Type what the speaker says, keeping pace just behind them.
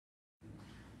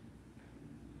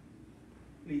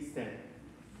Please stand.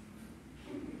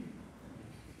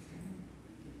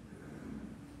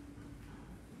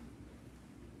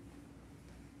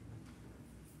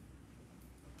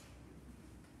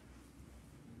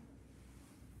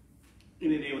 In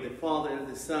the name of the Father, and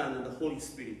the Son, and the Holy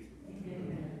Spirit.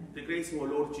 Amen. The grace of our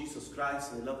Lord Jesus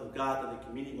Christ, and the love of God, and the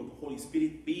communion of the Holy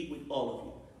Spirit be with all of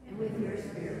you. And with your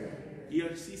spirit.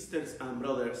 Dear sisters and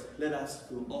brothers, let us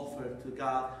to offer to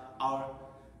God our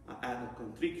act of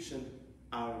contrition,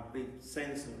 our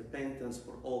sense of repentance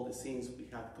for all the sins we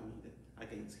have committed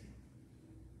against Him.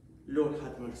 Lord,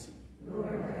 have mercy. Lord,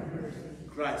 have mercy.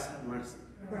 Christ, have mercy.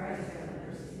 Christ, have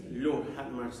mercy. Lord,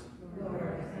 have mercy. Lord,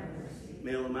 have mercy.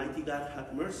 May Almighty God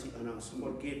have mercy on us,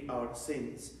 forgive our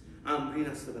sins, and bring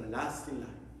us to everlasting life.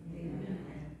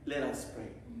 Amen. Let us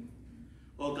pray.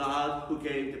 O God, who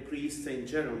gave the priest Saint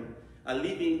Jerome a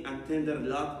living and tender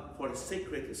love for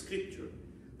sacred scripture,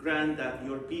 grant that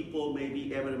your people may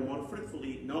be ever more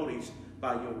fruitfully nourished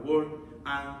by your word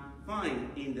and find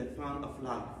in the fount of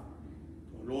life.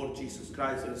 O Lord Jesus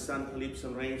Christ, your Son, who lives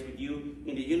and reigns with you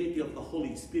in the unity of the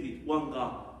Holy Spirit, one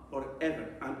God,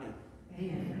 forever and ever.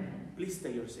 Amen. Please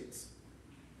take your seats.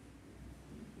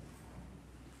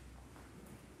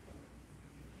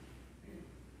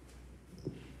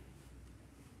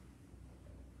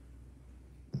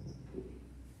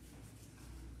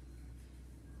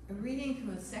 A reading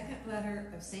from the second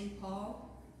letter of St. Paul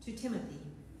to Timothy.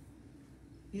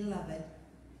 Beloved,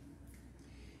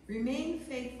 remain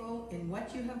faithful in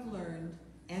what you have learned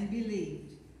and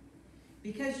believed,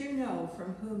 because you know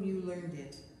from whom you learned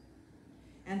it,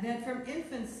 and that from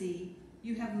infancy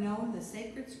you have known the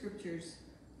sacred scriptures,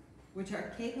 which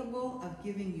are capable of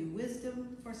giving you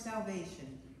wisdom for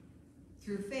salvation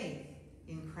through faith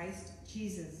in Christ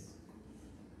Jesus.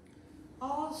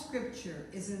 All scripture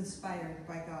is inspired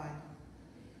by God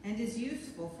and is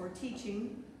useful for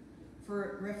teaching,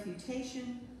 for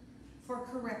refutation, for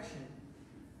correction,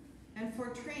 and for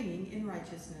training in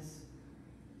righteousness,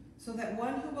 so that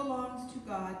one who belongs to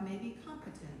God may be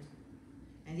competent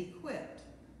and equipped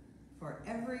for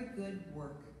every good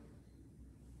work.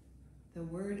 The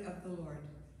word of the Lord.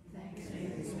 Thanks be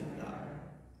to God.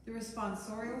 The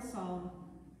responsorial psalm,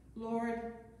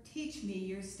 Lord, teach me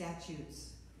your statutes.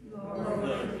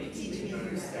 Lord, teach me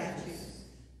your statutes.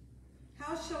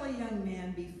 How shall a young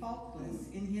man be faultless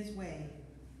in his way?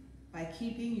 By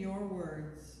keeping your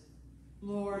words.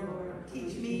 Lord,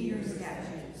 teach me your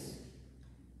statutes.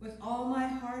 With all my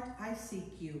heart I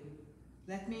seek you.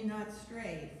 Let me not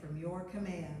stray from your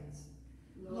commands.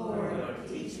 Lord,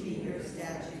 teach me your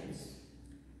statutes.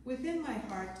 Within my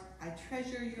heart I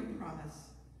treasure your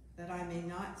promise, that I may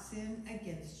not sin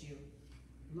against you.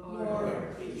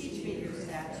 Lord, teach me your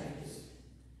statutes.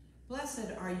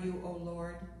 Blessed are you, O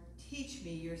Lord. Teach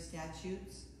me your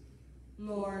statutes.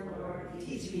 Lord,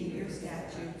 teach me your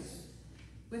statutes.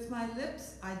 With my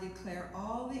lips I declare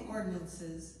all the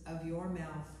ordinances of your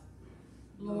mouth.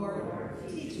 Lord,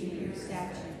 teach me your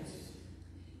statutes.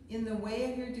 In the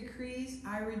way of your decrees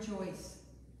I rejoice,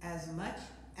 as much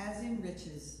as in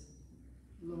riches.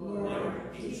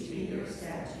 Lord, teach me your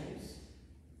statutes.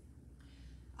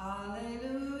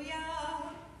 Alleluia,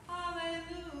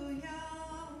 alleluia,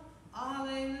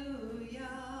 alleluia,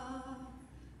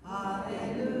 alleluia,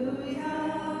 alleluia,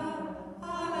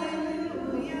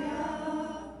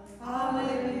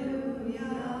 alleluia.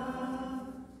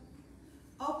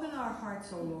 Open our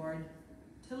hearts, O Lord,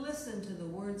 to listen to the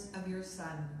words of your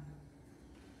Son.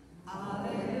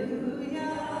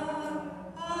 Alleluia,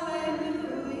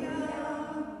 alleluia,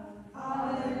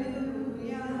 alleluia.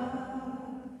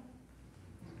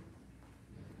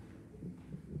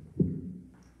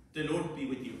 The Lord be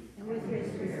with you. And with your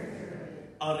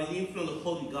spirit. A reading from the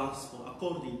Holy Gospel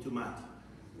according to Matthew.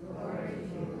 Glory to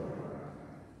you, Lord.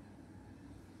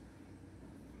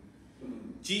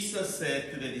 Jesus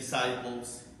said to the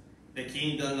disciples, "The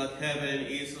kingdom of heaven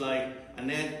is like a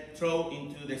net thrown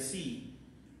into the sea,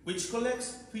 which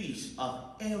collects fish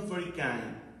of every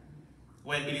kind.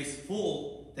 When it is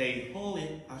full, they haul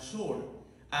it ashore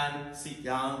and sit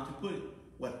down to put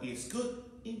what is good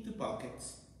into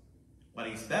buckets. What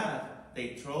is bad,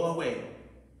 they throw away.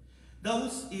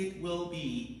 Thus it will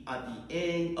be at the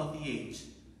end of the age.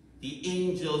 The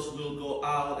angels will go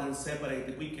out and separate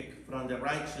the wicked from the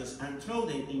righteous and throw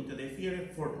them into the fiery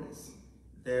furnace.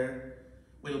 There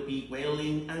will be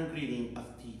wailing and grinding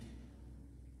of teeth."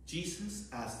 Jesus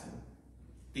asked them,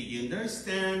 "Do you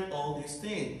understand all these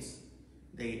things?"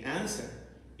 They answered,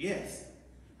 "Yes."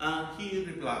 And he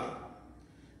replied,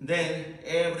 "Then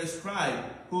every scribe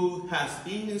who has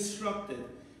been instructed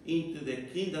in the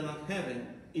kingdom of heaven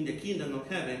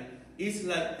is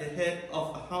like the head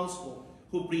of a household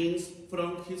who brings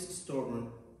from his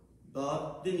storeroom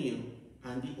both the new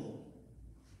and the old.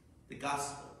 The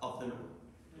gospel of the Lord.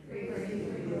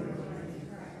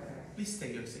 Please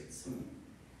take your seats.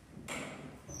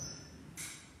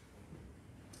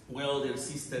 Well, dear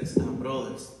sisters and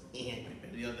brothers, I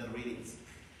perdió the readings.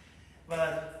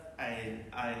 But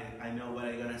I know what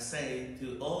I'm going to say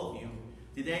to all of you.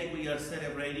 Today we are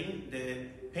celebrating the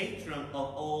patron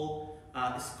of all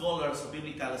scholars of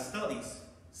biblical studies,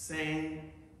 Saint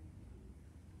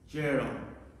Jerome.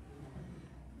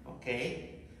 Okay?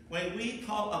 When we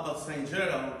talk about Saint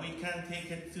Jerome, we can take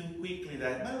it too quickly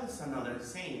that, well, it's another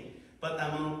saint. But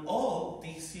among all,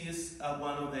 this is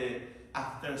one of the,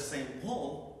 after Saint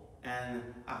Paul, and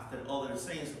after other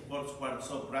saints, of course, who are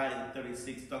so bright, the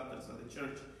 36 doctors of the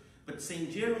church. But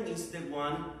Saint Jerome is the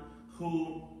one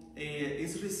who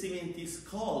is receiving this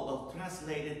call of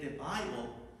translating the Bible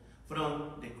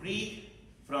from the Greek,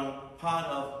 from part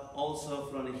of also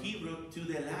from the Hebrew to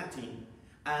the Latin.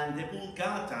 And the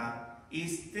Vulgata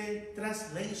is the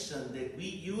translation that we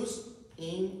use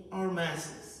in our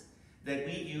masses, that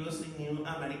we use in New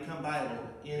American Bible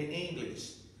in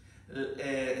English.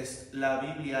 La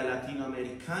Biblia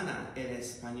latinoamericana en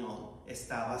español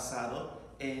está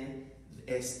basado en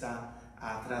esta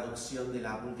traducción de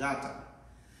la Vulgata.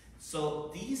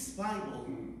 So this Bible,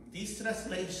 this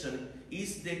translation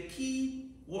is the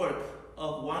key work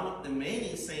of one of the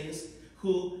many saints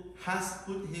who has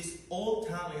put his all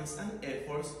talents and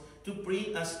efforts to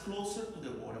bring us closer to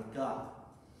the Word of God.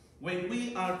 When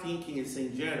we are thinking of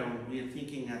St. Jerome, we are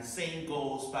thinking a saint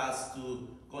goes past to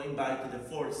going back to the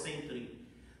 4th century.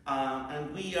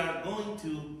 And we are going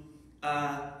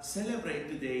to celebrate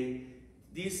today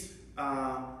this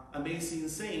amazing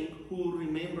saint who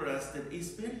remember us that it's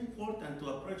very important to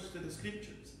approach to the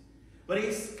scriptures. But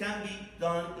it can be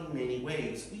done in many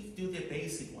ways. We do the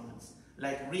basic ones,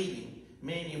 like reading.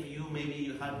 Many of you, maybe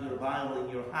you have your Bible in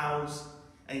your house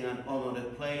and in another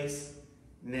place,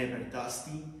 never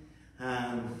dusty.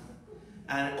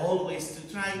 And always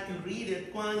to try to read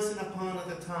it once upon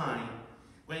a time.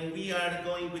 When we are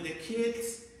going with the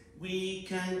kids, we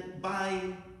can buy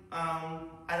an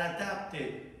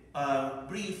adapted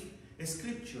brief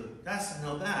scripture. That's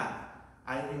not bad.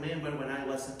 I remember when I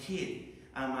was a kid,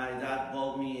 and my dad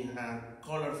bought me a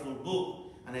colorful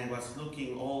book, and I was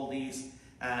looking all these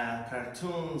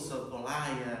cartoons of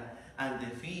Goliath and the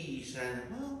fish, and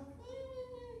well,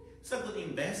 it's a good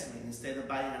investment. Instead of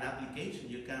buying an application,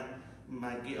 you can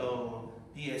give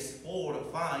PS4 or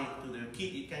 5 to the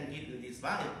kid. You can give them this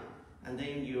Bible, and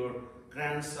then your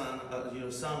grandson,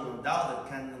 your son or daughter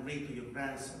can read to your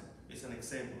grandson. It's an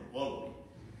example of all.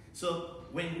 So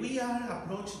when we are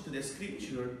approaching to the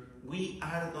scripture, we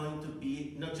are going to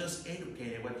be not just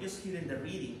educated, but just hearing the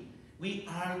reading. We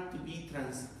are to be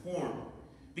transformed,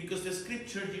 because the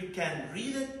scripture, you can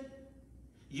read it,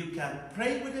 you can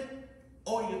pray with it,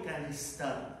 or you can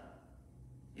study.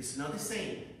 It's not the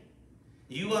same.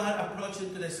 You are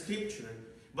approaching to the scripture,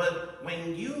 but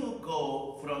when you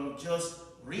go from just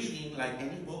reading like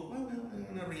any book, well, I'm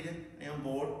going to read it, I am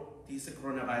bored, this is a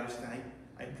coronavirus time,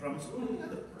 I promise you,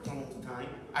 time,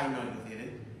 I know you did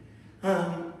it.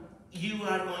 You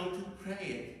are going to pray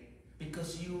it,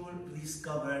 because you will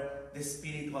discover the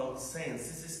spiritual sense.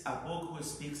 This is a book who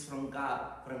speaks from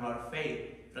God, from our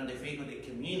faith, from the faith of the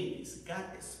communities. God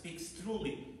speaks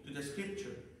truly to the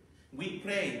scripture. We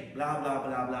pray, blah, blah,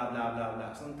 blah, blah, blah, blah,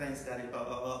 blah. Sometimes God is,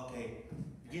 okay,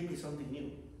 give me something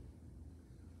new.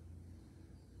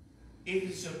 If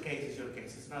it's your case, it's your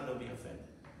case. It's not, don't be offended.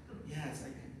 Yes,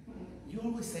 you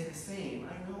always say the same.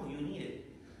 I know, you need it.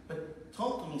 But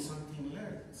talk to me something,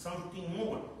 learn something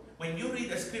more. When you read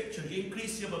the scripture, you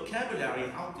increase your vocabulary on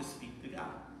how to speak to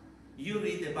God. You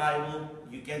read the Bible,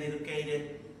 you get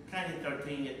educated, kind of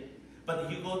entertained, but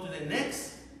you go to the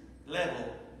next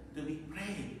level to be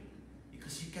praying,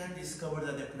 because you can discover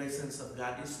that the presence of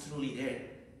God is truly there.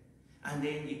 And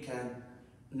then you can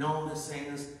know the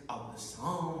sense of the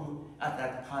song, at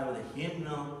that part of the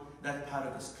hymnal, that part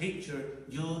of the scripture.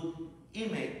 Your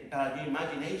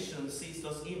imagination sees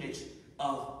those images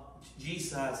of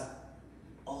Jesus,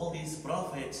 all these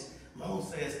prophets,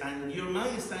 Moses, and your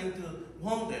mind is starting to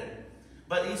wander.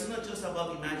 But it's not just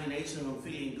about imagination or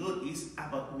feeling good, it's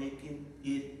about making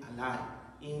it alive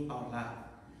in our life.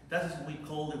 That is what we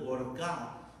call the Word of God.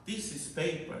 This is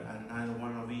paper, and I don't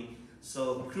want to be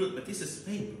so crude, but this is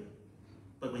paper.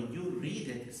 But when you read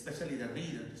it, especially the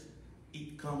readers,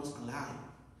 it comes alive.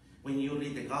 When you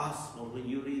read the gospel, when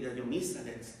you read the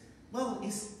Missalets, well,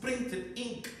 it's printed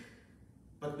ink.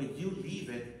 But when you leave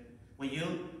it, when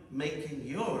you make it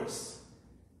yours,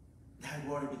 that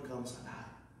word becomes alive.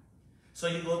 So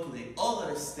you go to the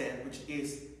other step, which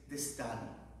is the study.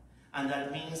 And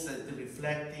that means the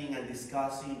reflecting and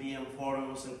discussing, being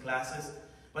forums and classes.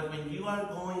 But when you are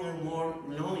going and more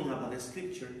knowing about the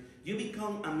scripture, you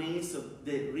become amazed of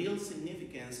the real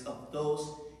significance of those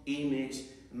image,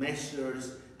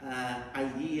 measures,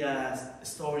 ideas,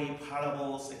 story,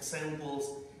 parables,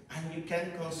 examples, and you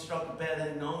can construct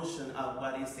better notion of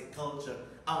what is the culture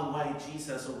and why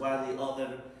Jesus or why the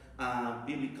other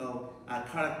biblical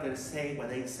characters say what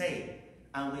they say.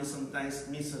 And we sometimes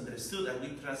misunderstood, and we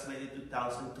translated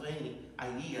 2020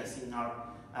 ideas in our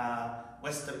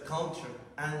Western culture,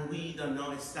 and we don't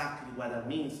know exactly what that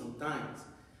means sometimes.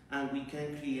 And we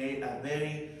can create a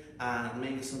very,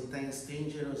 maybe sometimes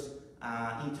dangerous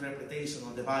interpretation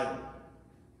of the Bible.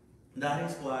 That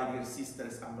is why, dear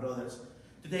sisters and brothers,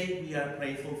 today we are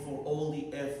grateful for all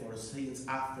the efforts since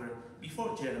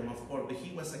before Jerome, of course, but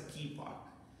he was a key part.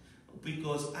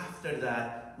 Because after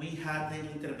that, we had the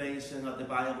intervention of the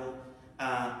Bible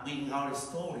in our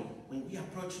story. When we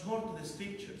approach more to the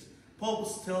scriptures, Paul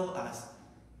tells us,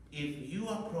 if you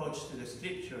approach to the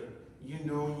scripture, you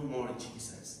know more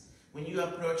Jesus. When you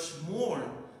approach more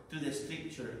to the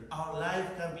scripture, our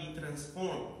life can be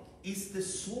transformed. It's the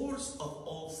source of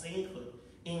all sainthood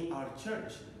in our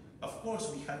church. Of course,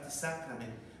 we have the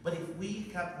sacrament, but if we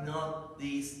have not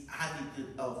this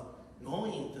attitude of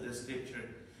going to the scripture,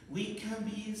 we can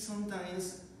be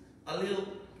sometimes a little,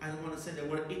 I don't want to say the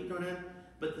word ignorant,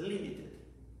 but limited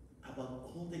about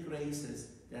all the graces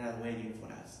that are waiting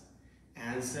for us.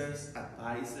 Answers,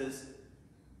 advices,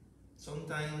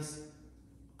 sometimes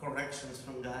corrections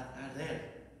from God are there.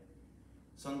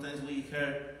 Sometimes we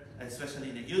hear,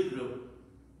 especially in the youth group,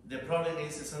 the problem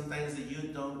is that sometimes the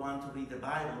youth don't want to read the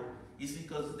Bible. It's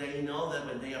because they know that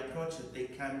when they approach it, they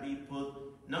can be put,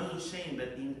 not in shame,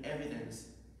 but in evidence.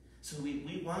 So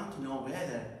we want to know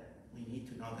better. We need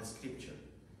to know the scripture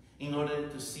in order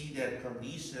to see their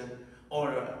condition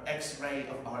or x-ray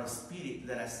of our spirit.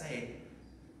 Let us say,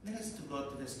 let us to go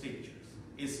to the scriptures.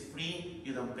 It's free,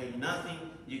 you don't pay nothing,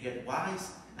 you get wise,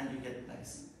 and you get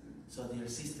blessed. So dear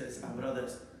sisters and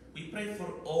brothers, we pray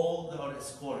for all our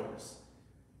scholars.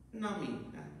 Not me,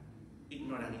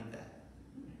 ignorant in that.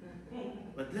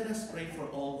 But let us pray for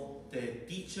all the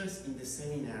teachers in the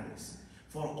seminaries,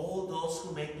 for all those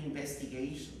who make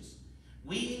investigations.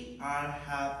 We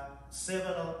have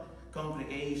several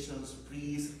congregations,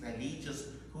 priests, religious,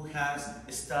 who has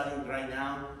studying right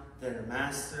now their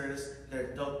masters,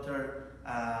 their doctor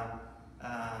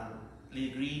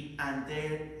degree, and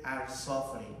they are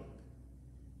suffering.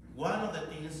 One of the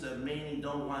things that many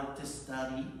don't want to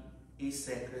study is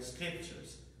sacred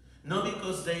scriptures. Not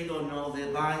because they don't know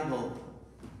the Bible,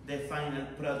 the final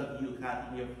product you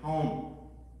have in your home.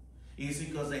 It's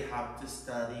because they have to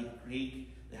study Greek,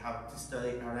 they have to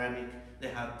study Aramaic, they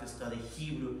have to study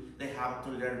Hebrew, they have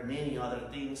to learn many other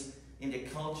things in the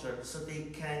culture so they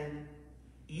can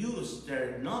use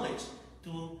their knowledge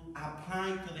to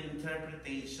apply to the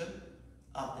interpretation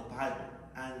of the Bible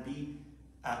and be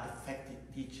effective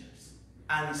teachers.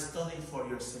 And study for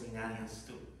your seminarians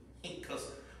too.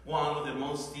 Because one of the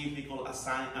most difficult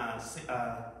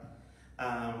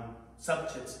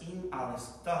subjects in our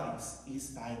studies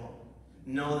is Bible.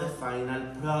 Know the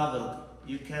final product.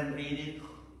 You can read it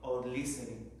or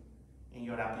listen in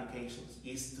your applications.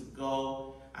 Is to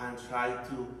go and try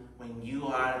to, when you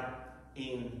are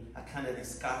in a kind of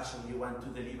discussion, you want to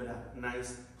deliver a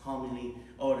nice homily,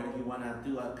 or you want to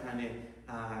do a kind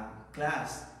of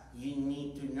class, you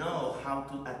need to know how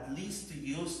to at least to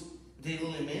use the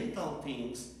elemental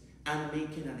things and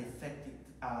making an effective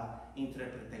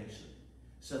interpretation.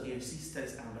 So dear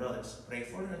sisters and brothers, pray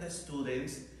for the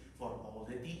students, for all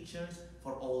the teachers,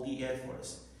 for all the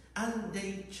efforts. And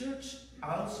the church,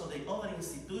 also the other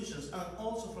institutions, and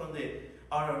also from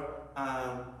our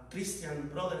Christian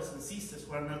brothers and sisters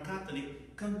who are not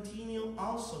Catholic, continue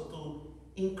also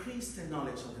to increase the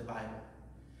knowledge of the Bible.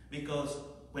 Because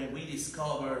when we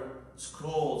discover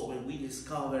scrolls, when we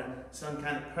discover some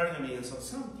kind of pergaments or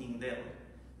something there,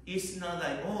 it's not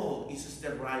like, oh, this is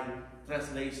the right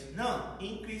translation. No,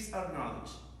 increase our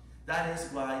knowledge. That is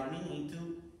why we need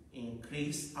to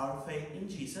increase our faith in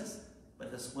Jesus,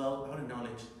 but as well our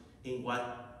knowledge in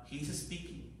what He's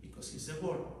speaking, because He's the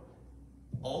Word.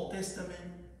 Old Testament,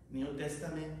 New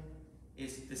Testament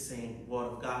is the same Word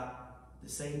of God. The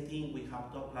same thing, we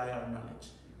have to apply our knowledge,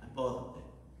 and both of them.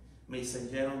 May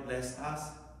St. Jerome bless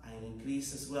us and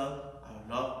increase as well our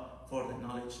love for the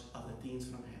knowledge of the things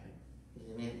from heaven. In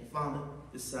the name of the Father,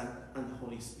 the Son, and the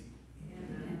Holy Spirit.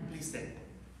 Amen. Please stand.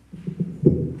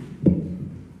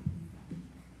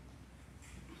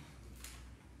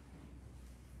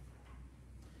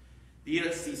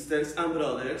 Dear sisters sisters and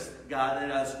brothers,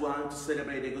 gathered as one to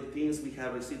celebrate the good things we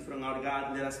have received from our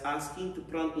God, let us ask him to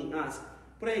prompt in us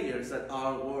prayers that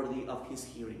are worthy of his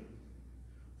hearing.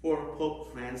 For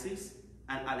Pope Francis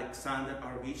and Alexander,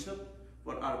 our bishop,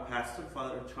 for our pastor,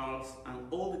 Father Charles,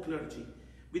 and all the clergy,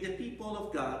 with the people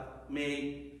of God,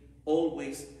 may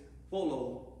always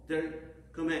follow their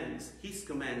commands, his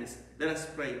commands. Let us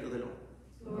pray to the Lord.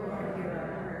 Lord, hear our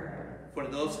prayer. For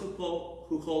those who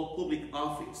hold public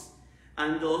office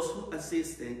and those who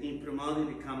assist them in promoting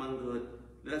the common good,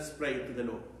 let us pray to the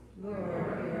Lord. Lord, hear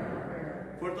our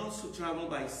prayer. For those who travel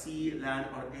by sea, land,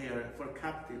 or air, for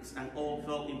captives and all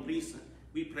held in prison,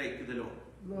 we pray to the Lord.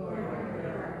 Lord, hear our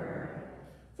prayer.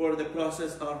 For the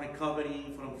process of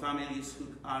recovering from families who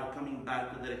are coming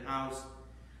back to their house,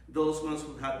 those ones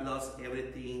who have lost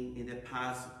everything in the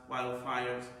past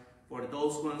wildfires, for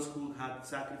those ones who have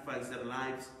sacrificed their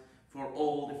lives, for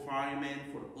all the firemen,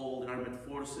 for all the armed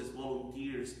forces,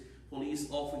 volunteers, police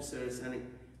officers, and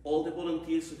all the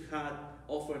volunteers who had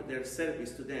offered their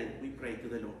service to them, we pray to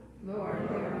the Lord. Lord,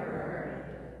 hear our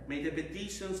prayer. May the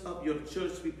petitions of your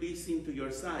church be pleasing to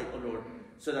your sight, O Lord,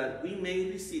 so that we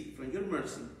may receive from your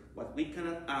mercy what we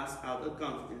cannot ask out of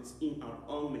confidence in our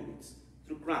own merits,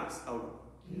 through Christ our Lord.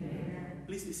 Amen.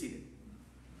 Please be seated.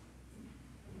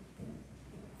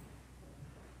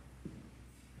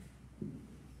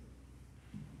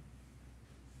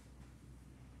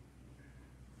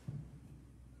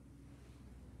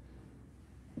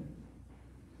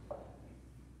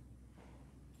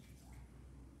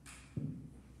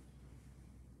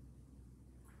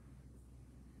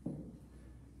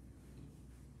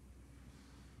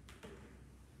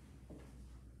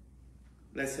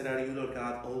 Blessed are you, Lord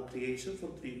God, all creation, for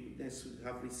through goodness who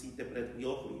have received the bread we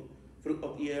offer you, fruit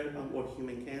of the earth and work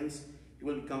human hands, you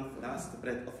will become for us the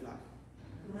bread of life.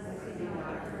 Blessed be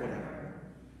God forever.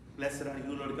 Blessed are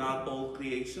you, Lord God, all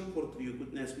creation, for through your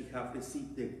goodness we have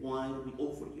received the wine we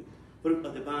offer you, fruit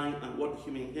of the vine and work of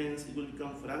human hands, it will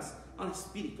become for us our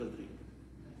spiritual drink.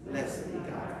 Blessed be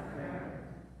God forever.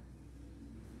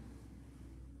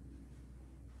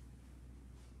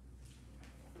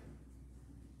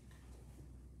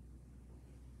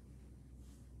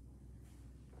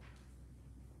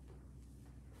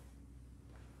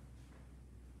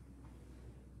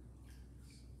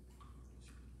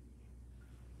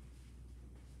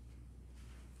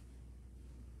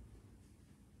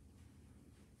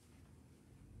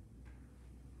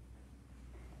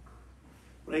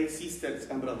 Pray, sisters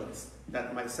and brothers,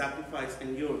 that my sacrifice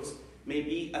and yours may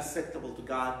be acceptable to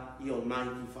God, the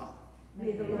Almighty Father.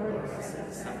 May the Lord accept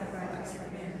the sacrifice of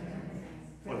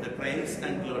For the praise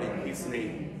and glory of his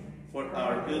name, for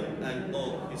our good and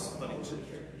all his holy church.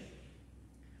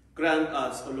 Grant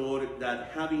us, O Lord,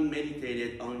 that having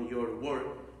meditated on your word,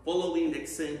 following the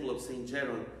example of St.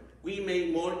 Jerome, we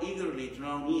may more eagerly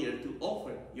draw near to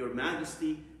offer your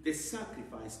majesty the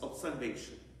sacrifice of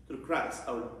salvation through Christ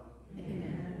our Lord.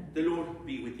 Amen. The Lord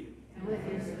be with you. And with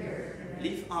your spirit.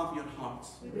 Lift up your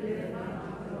hearts. We lift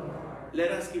up the Lord.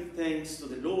 Let us give thanks to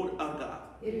the Lord our God.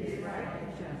 It is right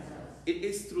and just. It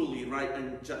is truly right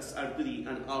and just our duty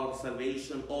and our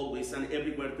salvation always and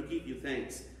everywhere to give you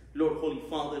thanks, Lord, Holy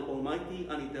Father, Almighty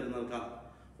and eternal God.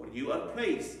 For you are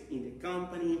praised in the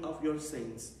company of your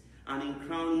saints, and in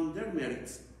crowning their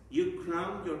merits, you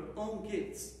crown your own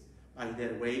gifts. By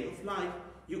their way of life,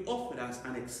 you offer us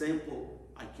an example.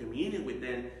 By communion with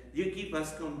them, you give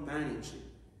us companionship.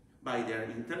 By their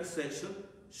intercession,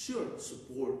 sure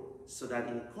support, so that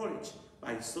encouraged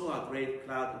by so a great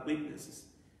cloud of witnesses,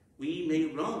 we may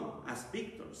run as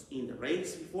victors in the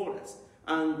race before us,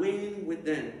 and win with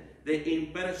them the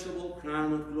imperishable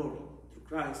crown of glory through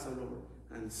Christ our Lord.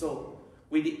 And so,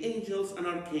 with the angels and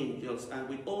archangels, and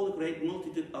with all the great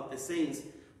multitude of the saints,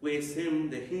 we sing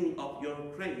the hymn of your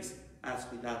praise, as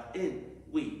without end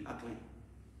we acclaim.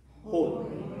 Holy,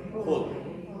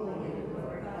 holy, holy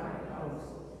Lord God of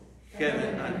hosts.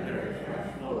 Heaven and earth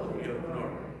are full of your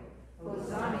glory.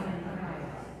 Hosanna in the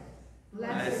highest.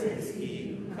 Blessed is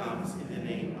he who comes in the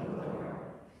name of the Lord.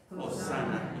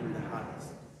 Hosanna in the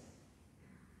highest.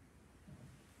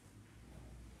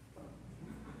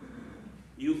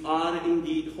 You are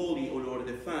indeed holy, O Lord,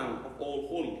 the fount of all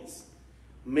holiness.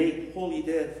 Make holy,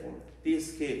 therefore,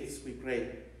 these gifts, we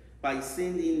pray, by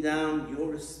sending down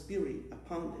your Spirit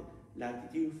upon them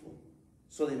like the dewfall,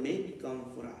 so they may become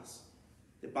for us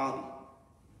the body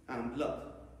and blood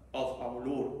of our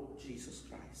Lord Jesus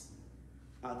Christ.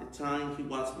 At the time he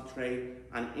was betrayed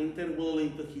and entered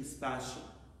into his passion,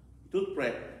 he took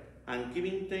bread, and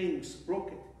giving thanks,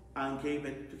 broke it, and gave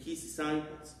it to his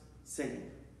disciples,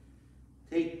 saying,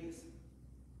 "Take this,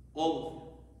 all of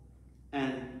you,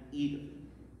 and eat of it.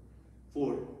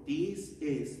 For this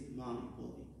is my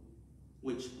body,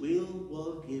 which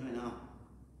will be given up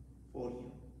for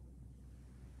you.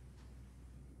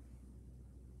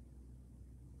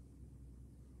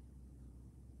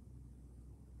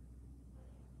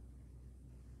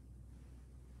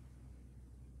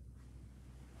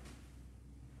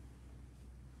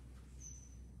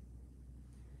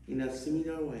 In a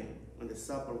similar way, when the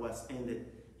supper was ended,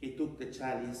 he took the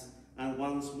chalice, and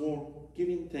once more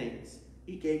giving thanks,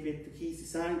 he gave it to his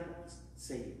disciples,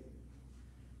 saying,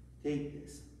 "Take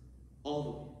this, all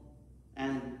of you,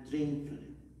 and drink from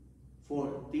it,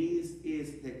 for this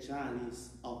is the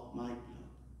chalice of my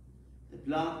blood, the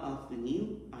blood of the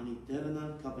new and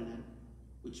eternal covenant,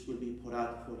 which will be poured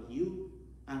out for you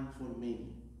and for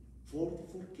many, for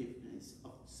the forgiveness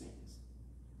of sins.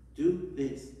 Do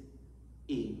this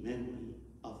in memory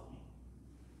of me."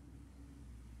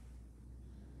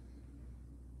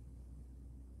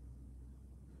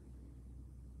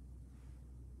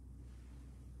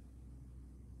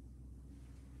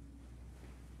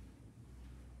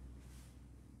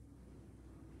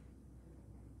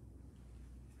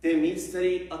 The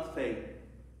mystery of faith.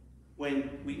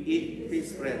 When we eat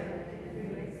this bread,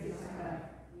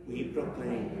 we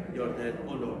proclaim your death,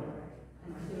 O Lord.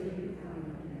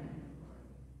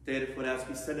 Therefore, as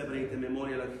we celebrate the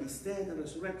memorial of his death and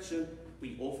resurrection,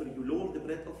 we offer you, Lord, the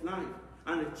bread of life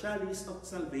and the chalice of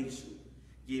salvation,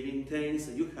 giving thanks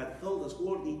that you have held us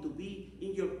worthy to be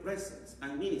in your presence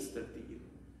and minister to you.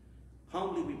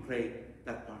 Humbly we pray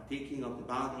that, partaking of the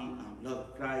body and blood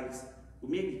of Christ, we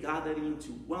may be gathered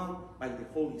into one by the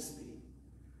Holy Spirit.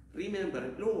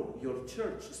 Remember, Lord, your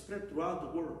church spread throughout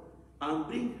the world, and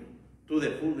bring her to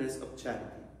the fullness of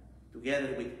charity,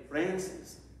 together with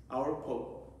Francis, our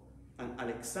Pope, and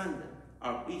Alexander,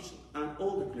 our Bishop, and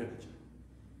all the clergy.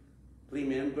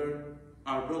 Remember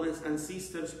our brothers and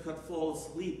sisters who have fallen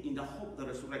asleep in the hope of the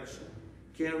resurrection,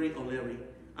 Carrie O'Leary,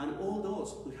 and all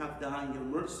those who have died in your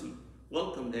mercy.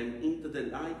 Welcome them into the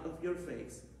light of your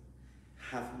face.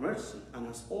 Have mercy on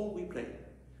us all, we pray,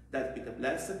 that with the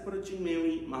Blessed Virgin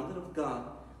Mary, Mother of God,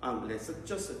 and Blessed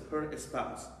Joseph, her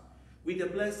spouse, with the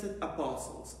blessed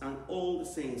apostles and all the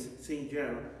saints, Saint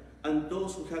Gerard, and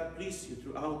those who have pleased you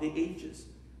throughout the ages,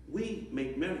 we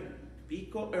make merry to be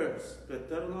co-heirs to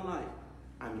eternal life,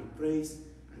 and may praise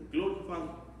and glorify you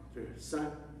through your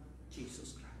Son,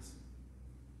 Jesus Christ.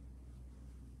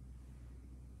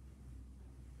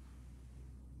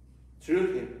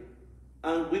 Through him,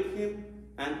 and with him,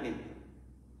 and in him,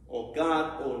 O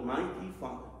God, Almighty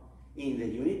Father, in the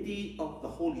unity of the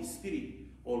Holy Spirit,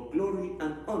 all glory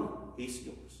and honor is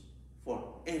yours,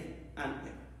 forever and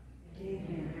ever.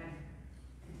 Amen.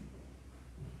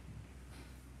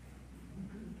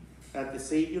 At the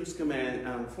Savior's command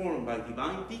and formed by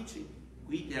divine teaching,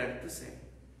 we dare to say,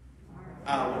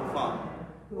 Our Father,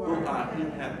 who art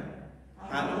in heaven,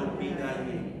 hallowed be thy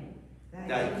name.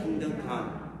 Thy kingdom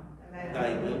come,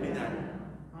 thy will be done,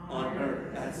 on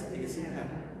earth as it is in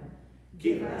heaven.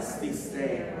 Give us this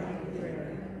day our daily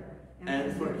bread,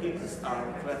 and forgive us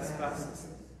our trespasses,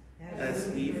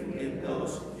 as we forgive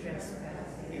those who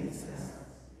trespass against us.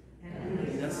 And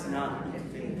lead us not into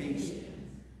temptation,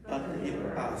 but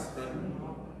deliver us from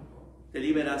evil.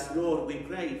 Deliver us, Lord, we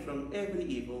pray, from every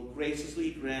evil.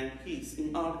 Graciously grant peace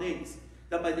in our days,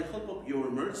 that by the help of your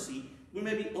mercy we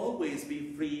may always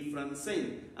be free from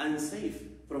sin and safe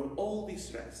from all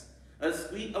distress, as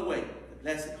we await the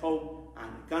blessed hope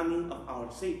and the coming of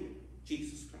our Savior,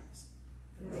 Jesus Christ.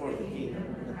 For the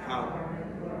kingdom, the power,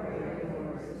 and the glory are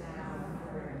yours, now and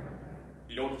forever.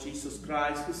 Lord Jesus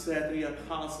Christ, who said to the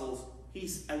apostles,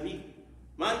 "Peace I leave,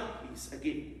 my peace I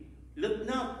give you. Look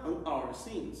not on our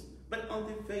sins, but on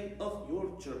the faith of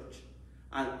your church,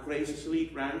 and graciously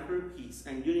grant her peace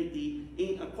and unity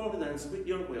in accordance with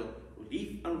your will, who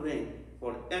live and reign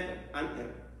forever and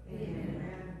ever." Amen.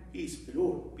 Peace of the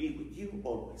Lord be with you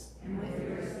always. And with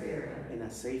your spirit. In a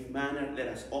safe manner, let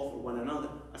us offer one another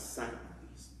a sign of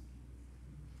peace.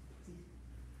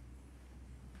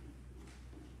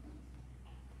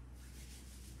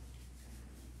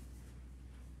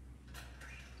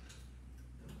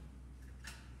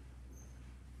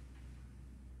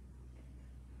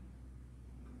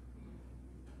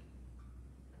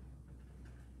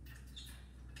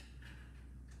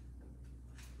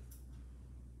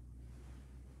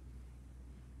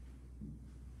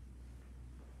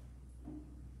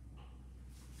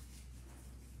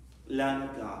 Lamb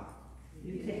of God,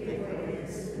 You take away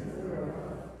the sins of the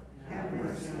world. Have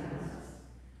mercy on us.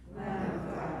 Lamb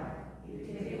of God, you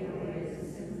take away the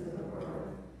sins of the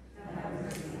world. Have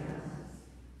mercy on us.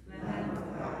 Lamb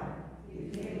of God, you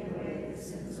take away the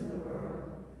sins of the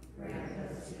world. Grant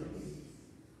us peace.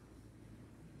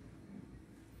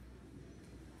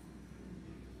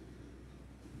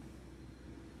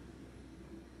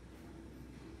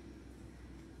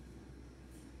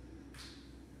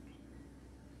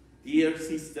 Dear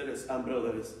sisters and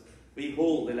brothers,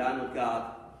 behold the Lamb of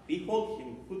God. Behold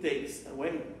him who takes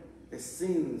away the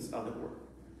sins of the world.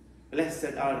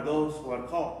 Blessed are those who are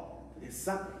called to the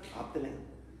supper of the Lamb.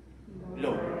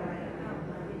 Lord,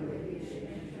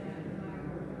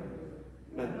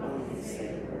 but only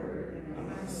say the word, and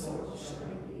my soul shall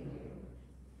be healed.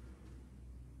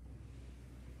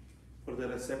 For the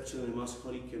reception of the Most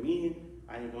Holy Communion,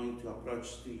 I am going to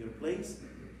approach to your place.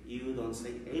 You don't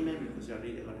say amen because you're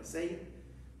really going to say it.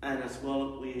 And as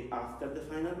well, after the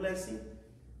final blessing,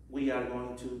 we are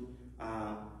going to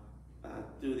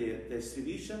do the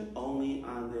distribution only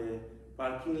on the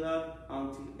parking lot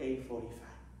until 8:45.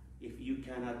 If you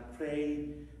cannot pray,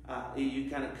 you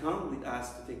cannot come with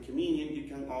us to take communion, you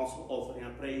can also offer a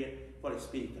prayer for a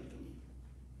spiritual communion.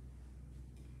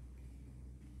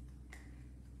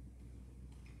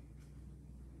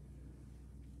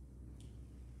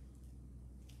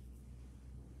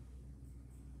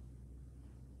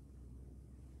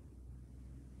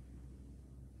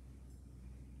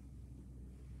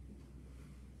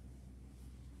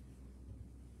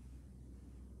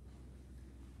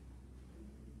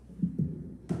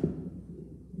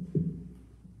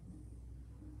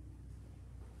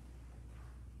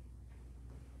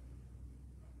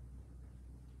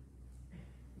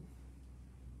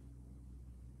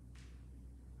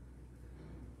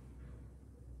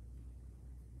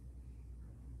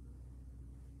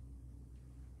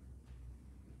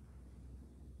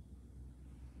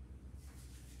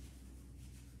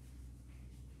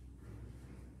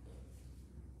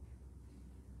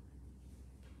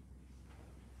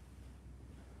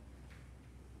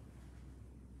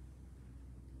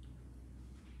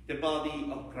 The body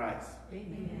of Christ.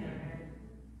 Amen.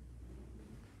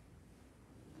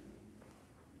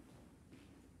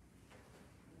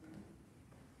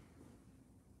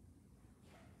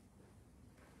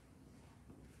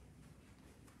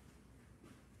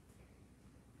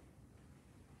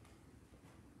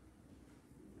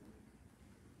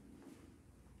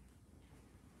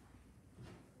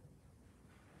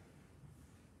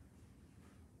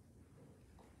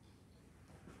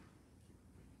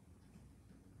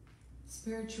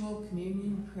 Spiritual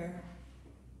communion prayer.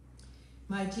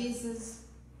 My Jesus,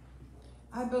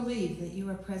 I believe that you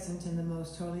are present in the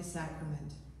most holy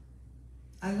sacrament.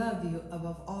 I love you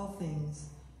above all things,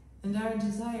 and I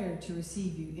desire to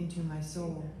receive you into my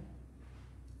soul.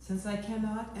 Since I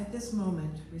cannot at this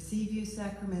moment receive you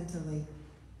sacramentally,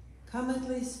 come at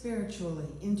least spiritually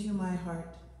into my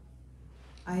heart.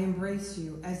 I embrace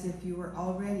you as if you were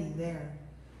already there,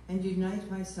 and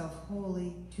unite myself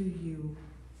wholly to you.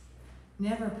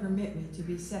 Never permit me to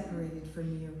be separated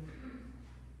from you.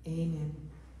 Amen.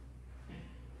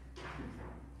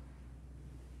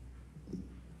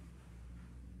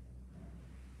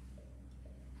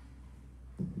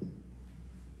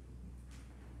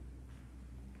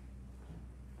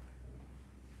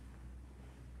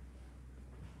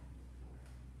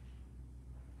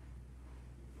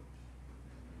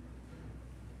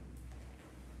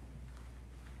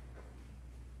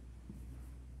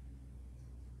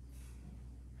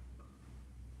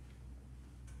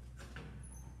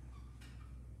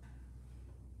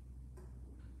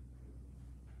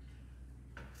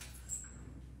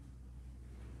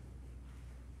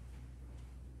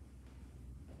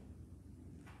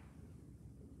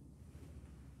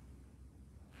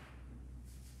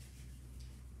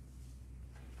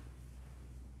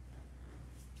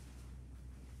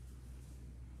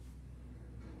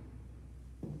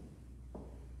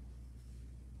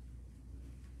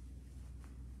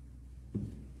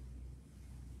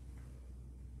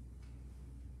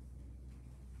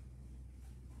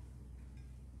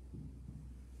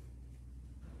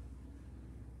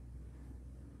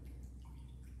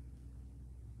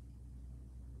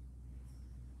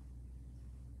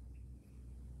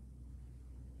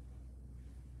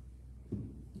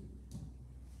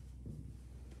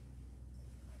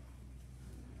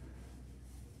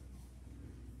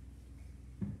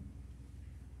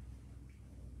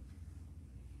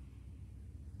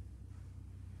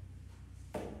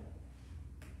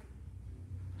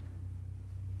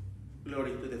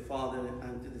 Glory to the Father,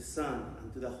 and to the Son,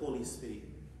 and to the Holy Spirit,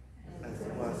 as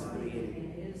it was in the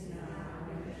beginning,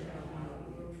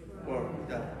 world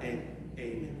without end.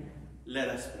 Amen. Let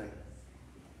us pray.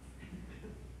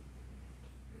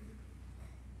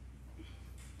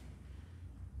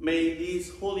 May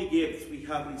these holy gifts we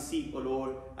have received, O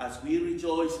Lord, as we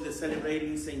rejoice in the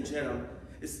celebrating St. Jerome,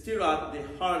 stir up the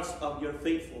hearts of your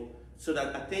faithful, so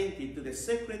that attentive to the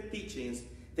sacred teachings,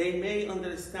 they may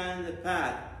understand the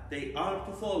path they are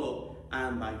to follow,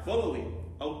 and by following,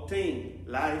 obtain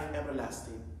life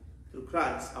everlasting. through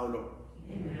Christ our Lord.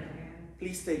 Amen.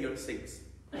 Please take your seats.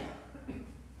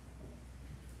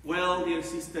 Well, dear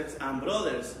sisters and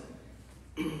brothers,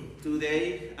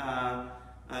 today,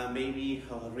 maybe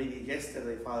already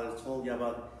yesterday, Father told you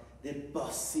about the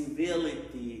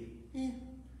possibility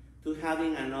to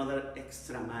having another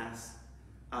extra Mass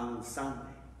on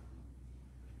Sunday.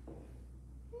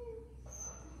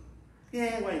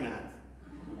 Yeah, why not?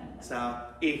 So,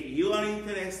 if you are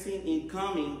interested in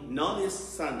coming, not this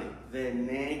Sunday, the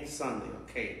next Sunday,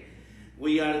 okay,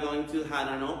 we are going to have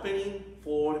an opening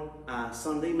for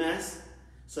Sunday Mass,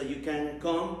 so you can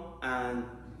come and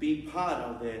be part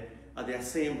of the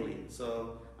assembly.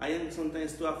 So I am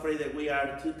sometimes too afraid that we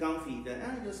are too comfy that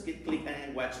I just click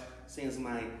and watch since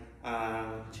my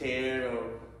chair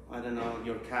or I don't know,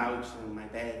 your couch or my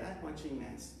bed. I'm watching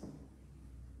Mass.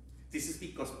 This is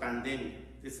because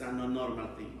pandemic. This is a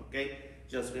non-normal thing, okay?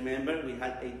 Just remember, we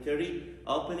had 8:30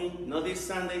 opening, not this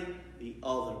Sunday, the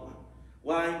other one.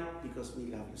 Why? Because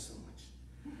we love you so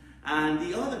much. And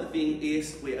the other thing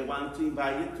is, I want to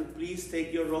invite you to please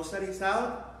take your rosaries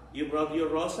out. You brought your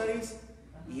rosaries?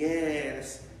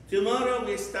 Yes. Tomorrow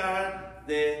we start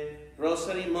the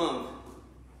Rosary Month.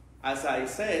 As I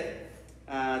said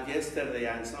yesterday,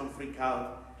 and some freak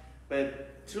out,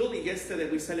 but truly yesterday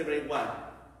we celebrate what?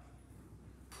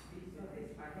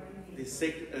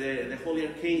 The Holy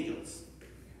Archangels.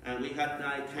 And we had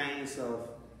 9 kinds of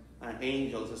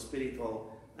angels,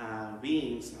 spiritual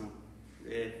beings,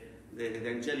 the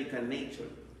angelical nature.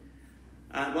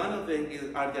 And one of them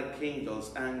are the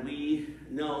archangels, and we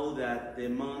know that the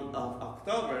month of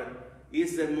October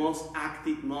is the most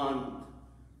active month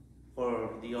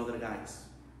for the other guys.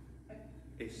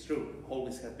 It's true,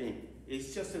 always have been.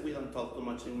 It's just that we don't talk too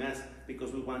much in Mass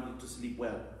because we want you to sleep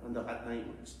well and not have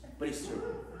nightmares. But it's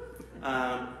true.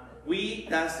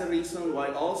 That's the reason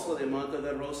why also the month of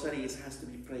the Rosary has to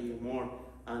be praying more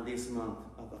on this month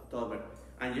of October.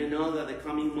 And you know that the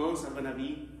coming months are going to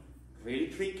be really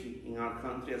tricky in our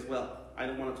country as well. I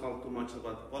don't want to talk too much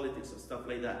about politics and stuff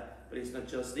like that, but it's not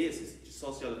just this, it's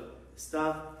social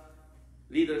stuff,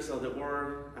 leaders of the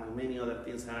world, and many other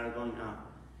things that are going on.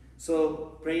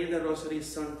 So praying the Rosary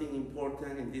is something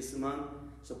important in this month,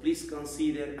 so please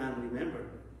consider and remember.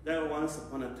 There once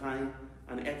upon a time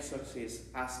an exorcist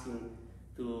asking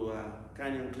to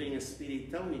kind of clean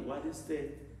spirit, tell me, what is the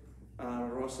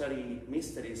Rosary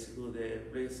mysteries who the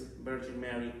Blessed Virgin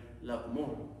Mary loved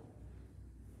more?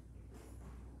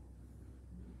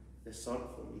 The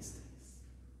sorrowful mysteries.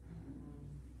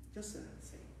 Just saying.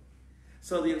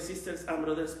 So dear sisters and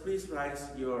brothers, please rise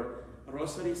your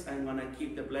rosaries. I'm going to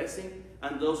keep the blessing.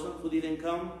 And those who didn't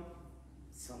come,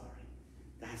 sorry.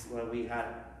 That's why we had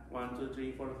 1, 2,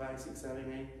 3, 4, 5, 6,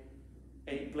 7,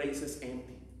 8 places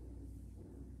empty.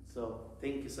 So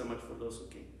thank you so much for those who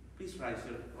came. Please rise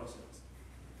your rosaries.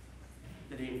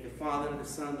 In the name of the Father, the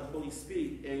Son, the Holy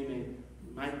Spirit. Amen.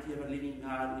 Mighty ever-living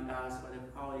God, we ask by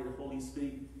the power of the Holy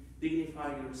Spirit,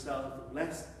 dignify yourself to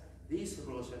bless these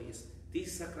rosaries,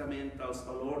 these sacramentals,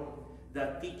 O Lord,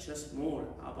 that teach us more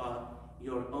about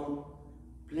your own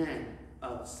plan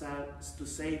to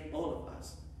save all of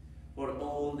us for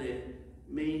all the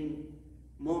main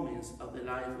moments of the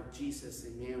life of Jesus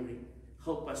and Mary.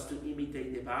 Help us to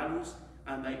imitate the values,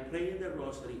 and by praying the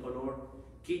Rosary, O Lord,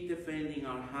 keep defending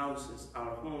our houses,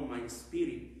 our home, and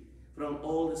spirit from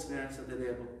all the snares of the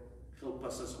devil. Help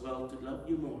us as well to love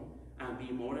you more and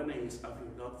be more amazed of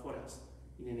your love for us.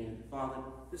 In the name of the Father,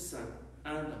 the Son,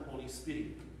 and the Holy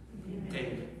Spirit. Amen.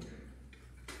 Amen.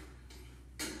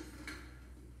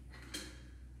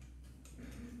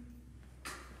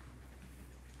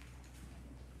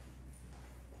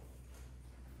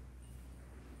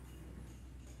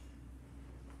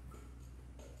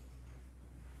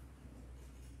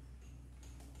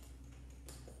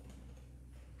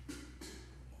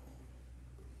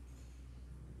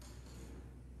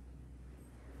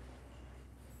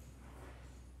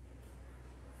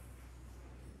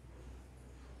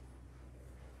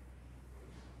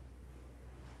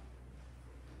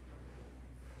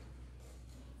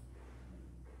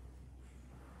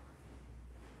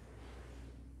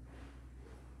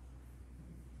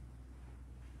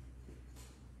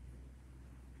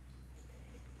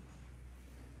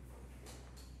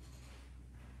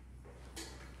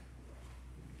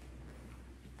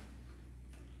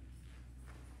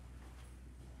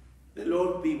 The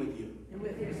Lord be with you. And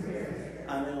with your spirit.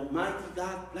 And the Almighty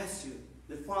God bless you,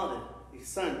 the Father, the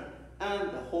Son,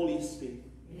 and the Holy Spirit.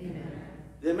 Amen.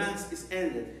 The Mass is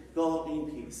ended. Go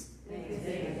in peace. Thanks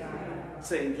be to God.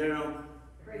 Saint Jerome,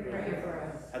 Pray for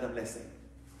us. have a blessing.